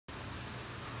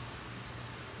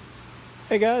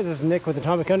Hey guys, this is Nick with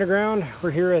Atomic Underground.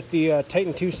 We're here at the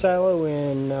Titan 2 silo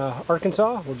in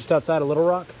Arkansas. We're just outside of Little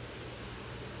Rock.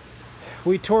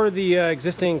 We tore the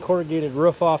existing corrugated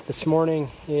roof off this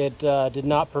morning. It did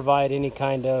not provide any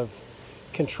kind of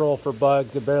control for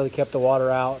bugs. It barely kept the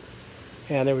water out.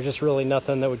 And there was just really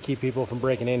nothing that would keep people from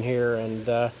breaking in here. And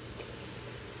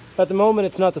at the moment,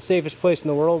 it's not the safest place in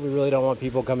the world. We really don't want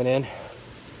people coming in.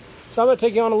 So I'm going to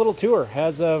take you on a little tour.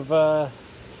 As of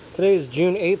today is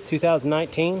June 8th,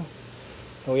 2019.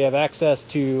 And we have access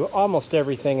to almost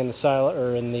everything in the silo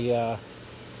or in the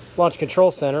launch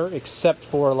control center except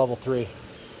for level 3.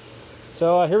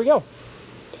 So here we go.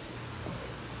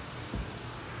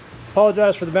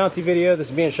 Apologize for the bouncy video. This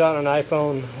is being shot on an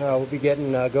iPhone. We'll be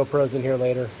getting GoPros in here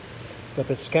later. But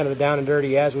this is kind of the down and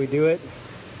dirty as we do it.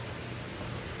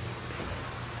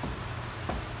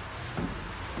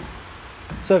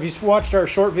 So if you watched our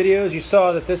short videos, you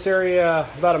saw that this area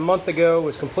about a month ago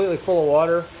was completely full of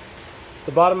water.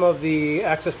 The bottom of the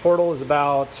access portal is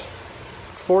about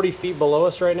 40 feet below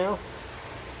us right now.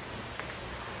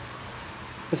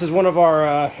 This is one of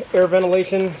our air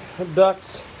ventilation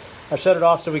ducts. I shut it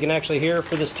off so we can actually hear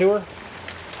for this tour.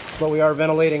 But we are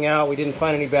ventilating out. We didn't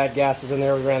find any bad gases in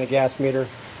there. We ran the gas meter.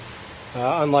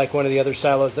 Unlike one of the other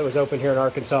silos that was open here in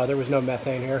Arkansas, there was no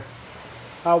methane here.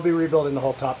 I'll be rebuilding the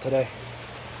whole top today.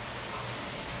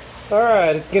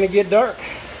 Alright, it's going to get dark.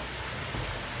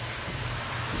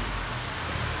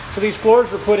 So these floors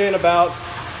were put in about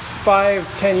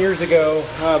 5-10 years ago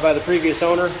by the previous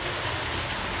owner.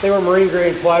 They were marine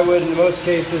grade plywood. In most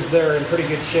cases they're in pretty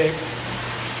good shape.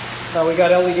 We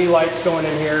got LED lights going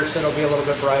in here so it'll be a little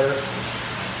bit brighter.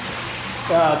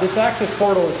 This access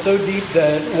portal is so deep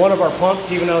that one of our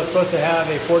pumps, even though it's supposed to have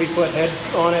a 40-foot head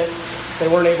on it, they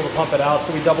weren't able to pump it out,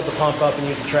 so we doubled the pump up and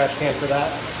used a trash can for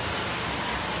that.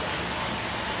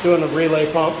 Doing a relay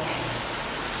pump.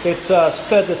 It's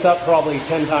sped this up probably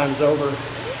 10 times over.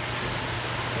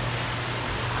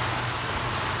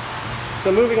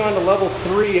 So moving on to level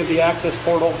 3 of the access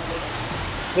portal.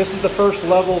 This is the first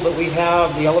level that we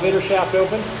have the elevator shaft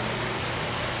open.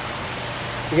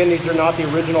 Again, these are not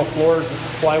the original floors. This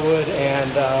is plywood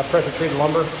and pressure treated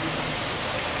lumber.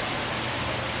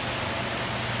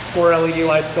 4 LED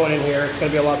lights going in here. It's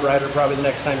going to be a lot brighter probably the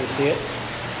next time you see it.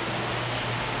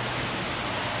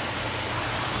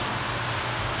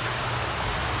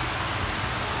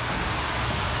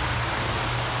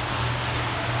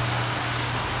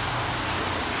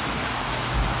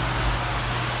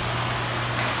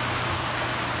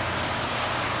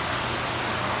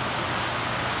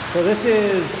 So this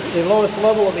is the lowest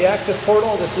level of the access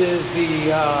portal. This is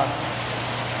the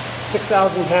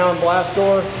 6,000-pound blast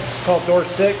door. It's called door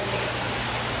 6.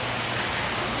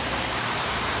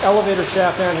 Elevator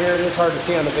shaft down here. It is hard to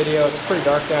see on the video. It's pretty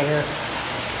dark down here.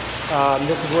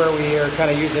 This is where we are kind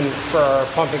of using for our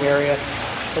pumping area.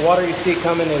 The water you see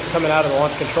coming is coming out of the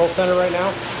launch control center right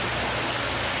now.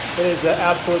 It is an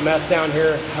absolute mess down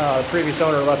here. The previous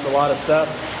owner left a lot of stuff.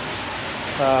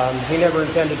 He never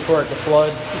intended for it to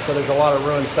flood, so there's a lot of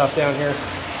ruined stuff down here.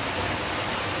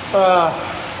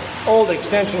 Old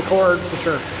extension cords, which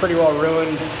are pretty well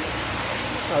ruined.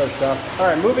 Other stuff. All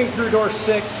right, moving through door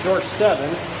 6 to door 7.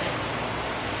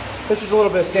 This is a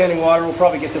little bit of standing water. We'll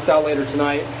probably get this out later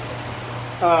tonight.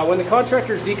 When the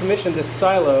contractors decommissioned this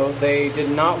silo, they did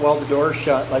not weld the doors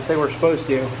shut like they were supposed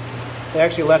to. They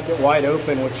actually left it wide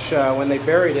open, which when they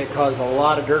buried it caused a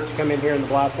lot of dirt to come in here in the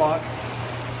blast lock.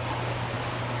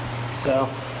 So,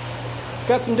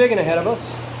 got some digging ahead of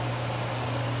us.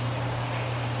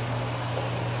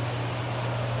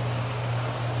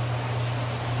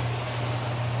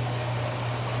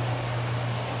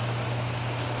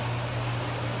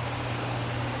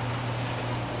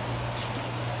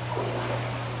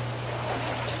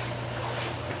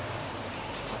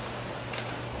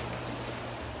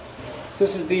 So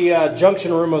this is the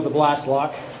junction room of the blast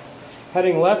lock.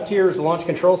 Heading left here is the launch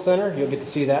control center. You'll get to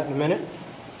see that in a minute.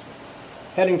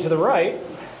 Heading to the right,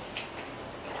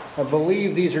 I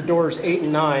believe these are doors 8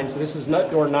 and 9, so this is nut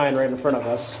door 9 right in front of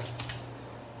us.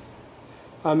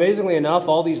 Amazingly enough,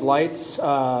 all these lights,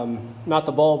 not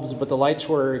the bulbs, but the lights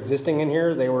were existing in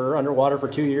here. They were underwater for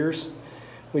 2 years.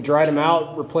 We dried them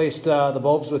out, replaced the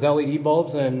bulbs with LED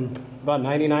bulbs, and about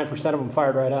 99% of them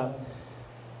fired right up.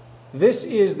 This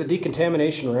is the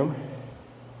decontamination room.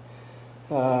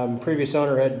 Previous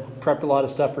owner had prepped a lot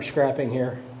of stuff for scrapping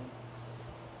here.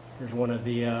 Here's one of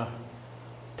the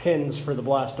pins for the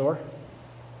blast door.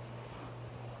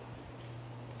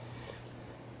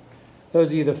 Those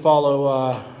of you that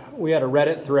follow, we had a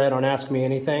Reddit thread on Ask Me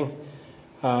Anything.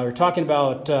 We're talking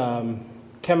about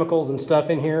chemicals and stuff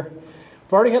in here.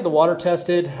 I've already had the water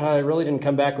tested. It really didn't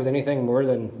come back with anything more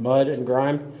than mud and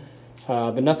grime,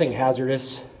 but nothing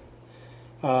hazardous.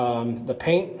 The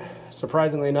paint,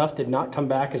 surprisingly enough, did not come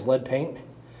back as lead paint.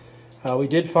 We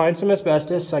did find some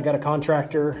asbestos. I got a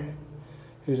contractor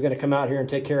who's going to come out here and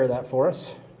take care of that for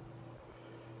us.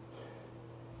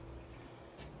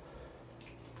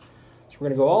 So we're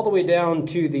going to go all the way down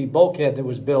to the bulkhead that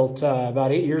was built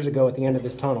about 8 years ago at the end of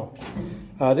this tunnel.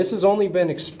 This has only been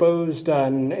exposed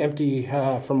and empty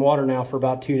from water now for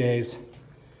about 2 days,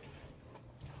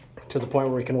 to the point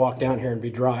where we can walk down here and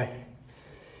be dry.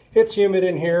 It's humid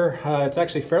in here. It's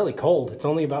actually fairly cold. It's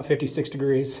only about 56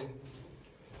 degrees.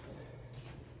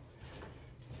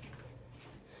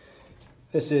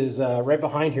 This is right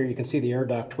behind here. You can see the air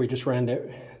duct. We just ran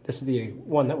it. This is the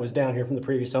one that was down here from the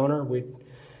previous owner. We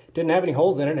didn't have any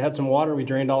holes in it. It had some water. We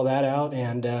drained all that out,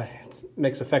 and it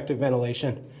makes effective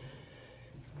ventilation.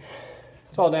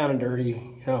 It's all down and dirty,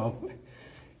 you know,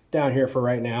 down here for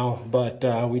right now, but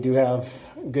we do have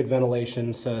good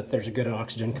ventilation, so that there's a good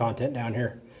oxygen content down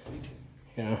here.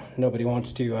 You know, nobody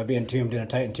wants to be entombed in a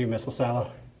Titan II missile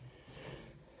silo.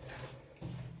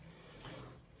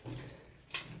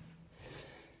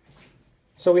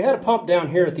 So we had a pump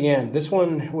down here at the end. This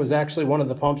one was actually one of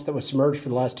the pumps that was submerged for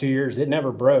the last 2 years. It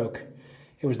never broke.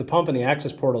 It was the pump in the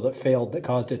access portal that failed that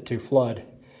caused it to flood.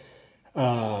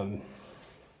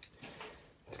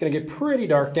 It's going to get pretty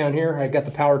dark down here. I got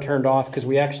the power turned off because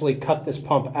we actually cut this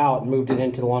pump out and moved it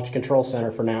into the launch control center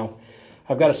for now.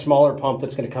 I've got a smaller pump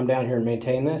that's going to come down here and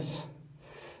maintain this.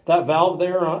 That valve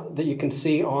there that you can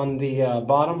see on the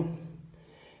bottom,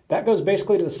 that goes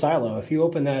basically to the silo. If you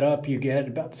open that up, you get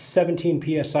about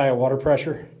 17 psi of water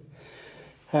pressure.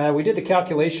 We did the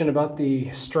calculation about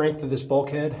the strength of this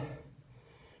bulkhead.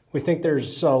 We think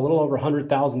there's a little over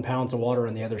 100,000 pounds of water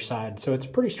on the other side. So it's a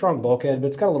pretty strong bulkhead, but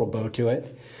it's got a little bow to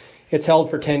it. It's held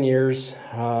for 10 years.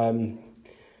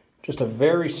 Just a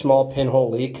very small pinhole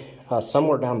leak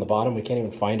somewhere down the bottom. We can't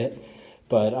even find it.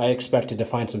 But I expected to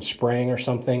find some spraying or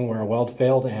something where a weld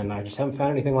failed, and I just haven't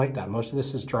found anything like that. Most of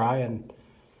this is dry and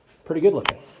pretty good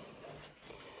looking.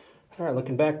 All right,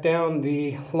 looking back down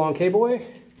the long cableway.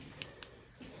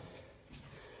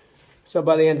 So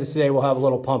by the end of today, we'll have a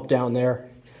little pump down there.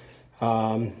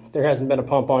 There hasn't been a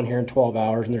pump on here in 12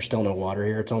 hours, and there's still no water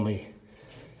here. It's only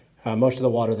most of the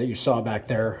water that you saw back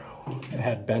there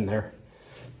had been there.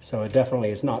 So it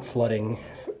definitely is not flooding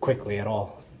quickly at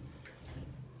all.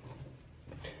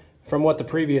 From what the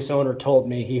previous owner told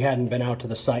me, he hadn't been out to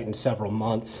the site in several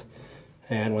months.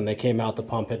 And when they came out, the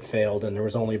pump had failed, and there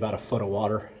was only about a foot of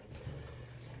water.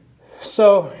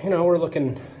 So, you know, we're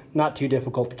looking not too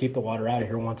difficult to keep the water out of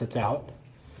here once it's out.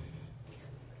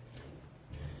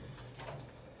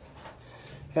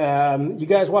 You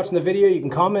guys watching the video, you can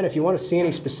comment if you want to see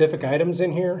any specific items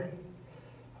in here.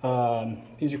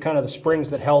 These are kind of the springs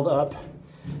that held up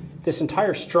this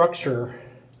entire structure.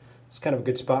 It's kind of a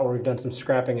good spot where we've done some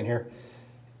scrapping in here.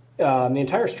 The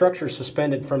entire structure is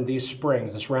suspended from these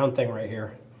springs, this round thing right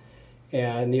here.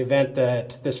 And in the event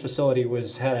that this facility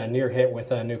had a near hit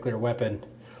with a nuclear weapon,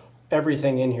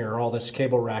 everything in here, all this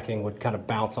cable racking, would kind of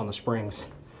bounce on the springs,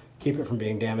 keep it from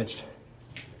being damaged.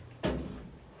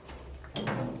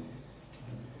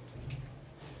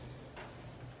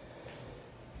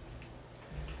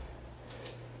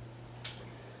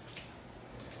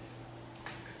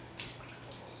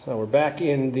 So we're back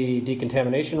in the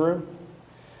decontamination room.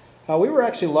 We were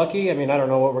actually lucky. I mean, I don't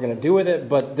know what we're going to do with it,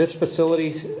 but this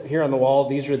facility here on the wall,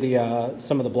 these are the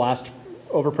some of the blast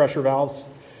overpressure valves.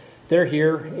 They're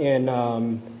here in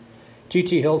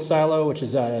GT Hill's silo, which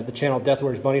is the channel Death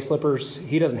Wears Bunny Slippers.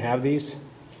 He doesn't have these.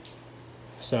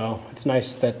 So it's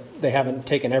nice that they haven't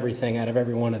taken everything out of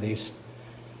every one of these.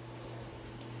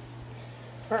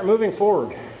 All right, moving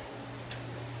forward.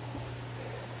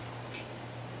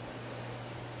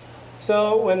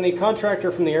 So when the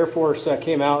contractor from the Air Force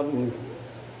came out and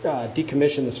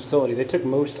decommissioned this facility, they took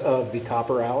most of the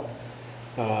copper out.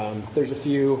 There's a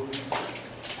few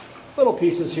little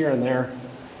pieces here and there,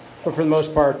 but for the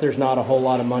most part, there's not a whole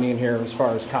lot of money in here as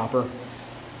far as copper.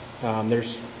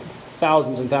 There's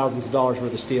thousands and thousands of dollars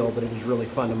worth of steel, but it was really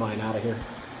fun to mine out of here.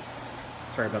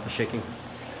 Sorry about the shaking.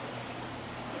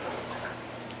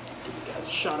 Get you guys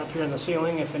shot up here in the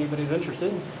ceiling if anybody's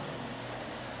interested.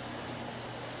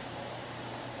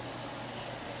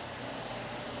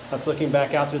 That's looking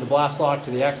back out through the blast lock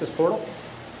to the access portal.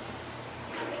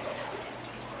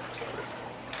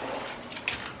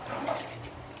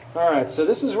 All right, so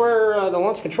this is where the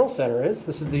launch control center is.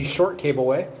 This is the short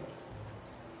cableway.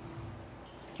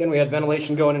 Again, we had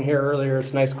ventilation going in here earlier.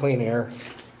 It's nice clean air.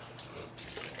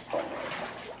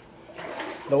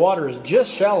 The water is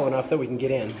just shallow enough that we can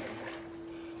get in.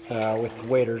 with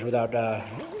waders without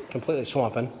completely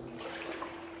swamping.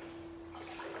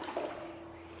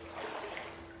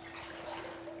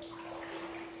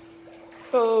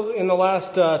 So in the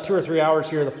last 2 or 3 hours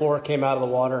here, the floor came out of the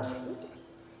water.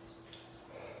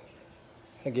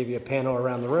 I'll give you a panel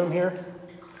around the room here.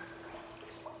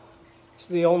 It's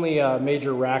the only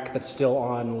major rack that's still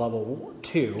on level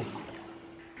 2.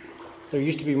 There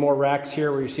used to be more racks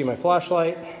here where you see my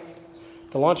flashlight.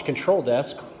 The launch control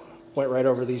desk went right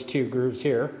over these 2 grooves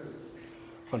here.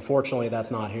 Unfortunately,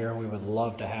 that's not here. We would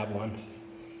love to have one.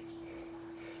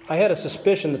 I had a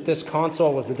suspicion that this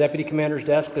console was the deputy commander's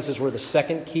desk. This is where the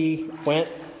second key went,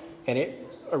 and it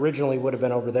originally would have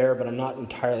been over there, but I'm not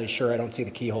entirely sure. I don't see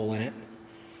the keyhole in it.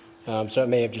 So it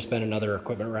may have just been another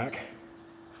equipment rack.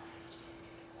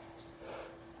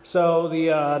 So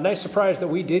the nice surprise that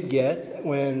we did get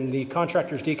when the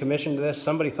contractors decommissioned this,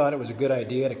 somebody thought it was a good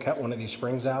idea to cut one of these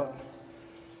springs out.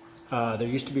 There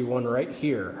used to be one right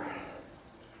here.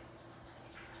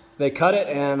 They cut it,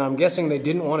 and I'm guessing they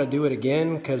didn't want to do it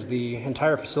again because the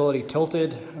entire facility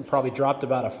tilted and probably dropped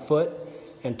about a foot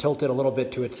and tilted a little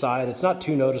bit to its side. It's not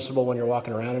too noticeable when you're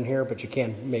walking around in here, but you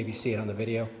can maybe see it on the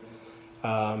video.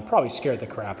 Probably scared the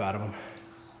crap out of them.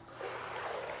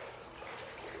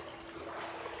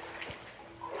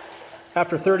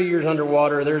 After 30 years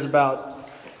underwater, there's about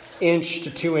 1 to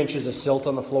 2 inches of silt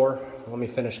on the floor. Let me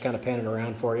finish kind of panning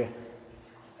around for you.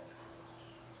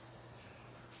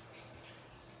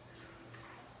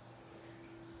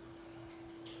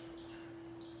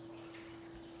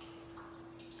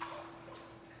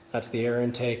 That's the air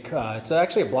intake. It's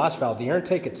actually a blast valve. The air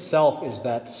intake itself is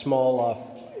that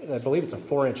small, I believe it's a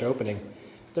 4-inch opening.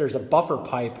 There's a buffer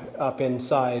pipe up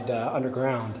inside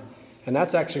underground, and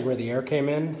that's actually where the air came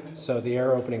in. So the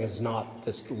air opening is not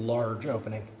this large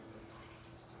opening.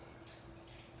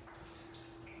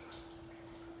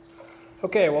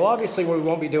 Okay, well obviously we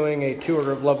won't be doing a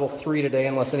tour of level 3 today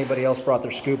unless anybody else brought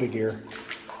their scuba gear.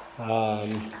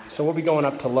 So we'll be going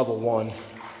up to level 1.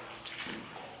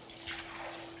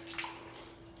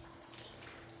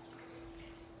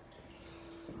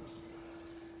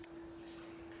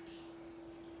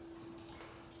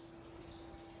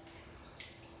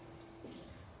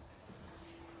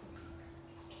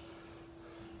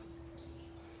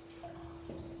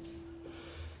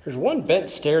 There's one bent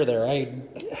stair there.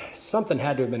 Something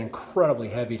had to have been incredibly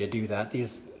heavy to do that.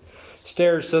 These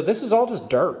stairs, so this is all just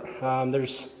dirt.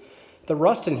 The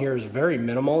rust in here is very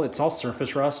minimal. It's all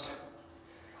surface rust.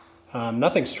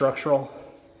 Nothing structural.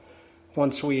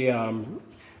 Once we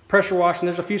pressure wash, and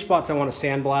there's a few spots I want to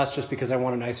sandblast just because I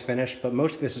want a nice finish, but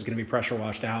most of this is going to be pressure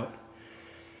washed out.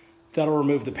 That'll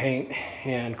remove the paint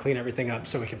and clean everything up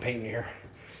so we can paint in here.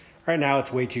 Right now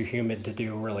it's way too humid to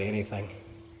do really anything.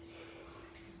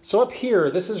 So up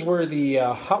here, this is where the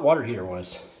hot water heater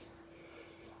was.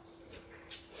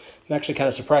 I'm actually kind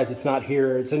of surprised it's not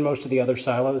here. It's in most of the other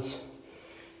silos.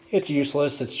 It's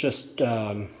useless. It's just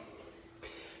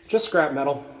scrap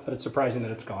metal, but it's surprising that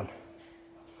it's gone.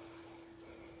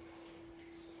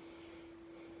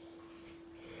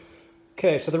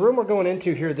 Okay, so the room we're going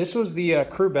into here, this was the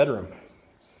crew bedroom.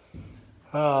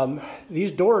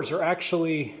 These doors are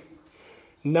actually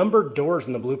numbered doors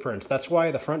in the blueprints. That's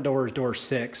why the front door is door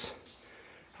 6.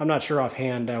 I'm not sure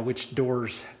offhand which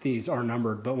doors these are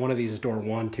numbered, but one of these is door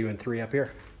 1, 2, and 3 up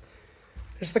here.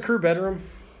 This is the crew bedroom.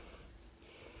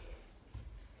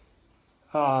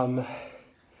 One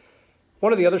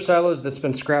of the other silos that's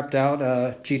been scrapped out,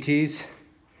 GT's,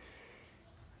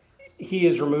 he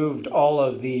has removed all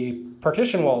of the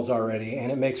partition walls already,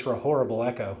 and it makes for a horrible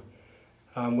echo.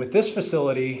 With this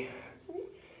facility,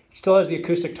 still has the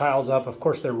acoustic tiles up. Of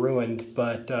course, they're ruined,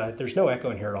 but there's no echo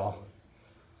in here at all.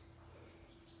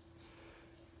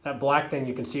 That black thing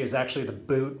you can see is actually the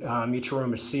boot. Each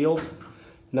room is sealed.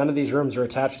 None of these rooms are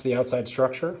attached to the outside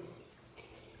structure.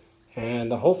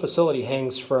 And the whole facility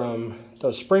hangs from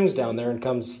those springs down there and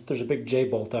there's a big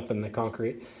J-bolt up in the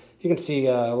concrete. You can see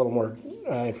a little more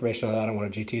information on that on one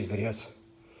of GT's videos.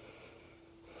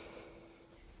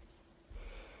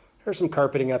 There's some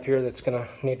carpeting up here that's gonna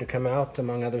need to come out,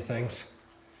 among other things.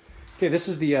 Okay, this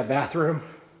is the bathroom.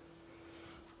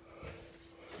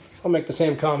 I'll make the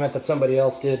same comment that somebody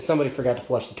else did. Somebody forgot to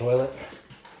flush the toilet.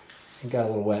 It got a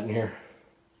little wet in here.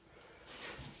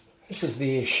 This is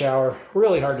the shower.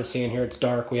 Really hard to see in here. It's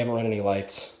dark. We haven't run any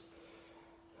lights.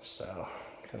 So,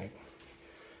 kind of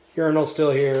urinal still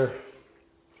here.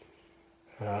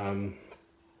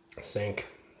 Sink.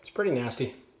 It's pretty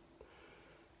nasty.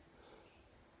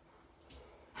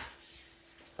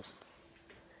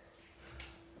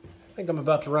 I think I'm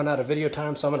about to run out of video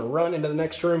time, so I'm going to run into the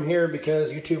next room here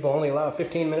because YouTube will only allow a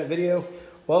 15-minute video.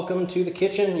 welcome to the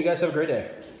kitchen. You guys have a great day.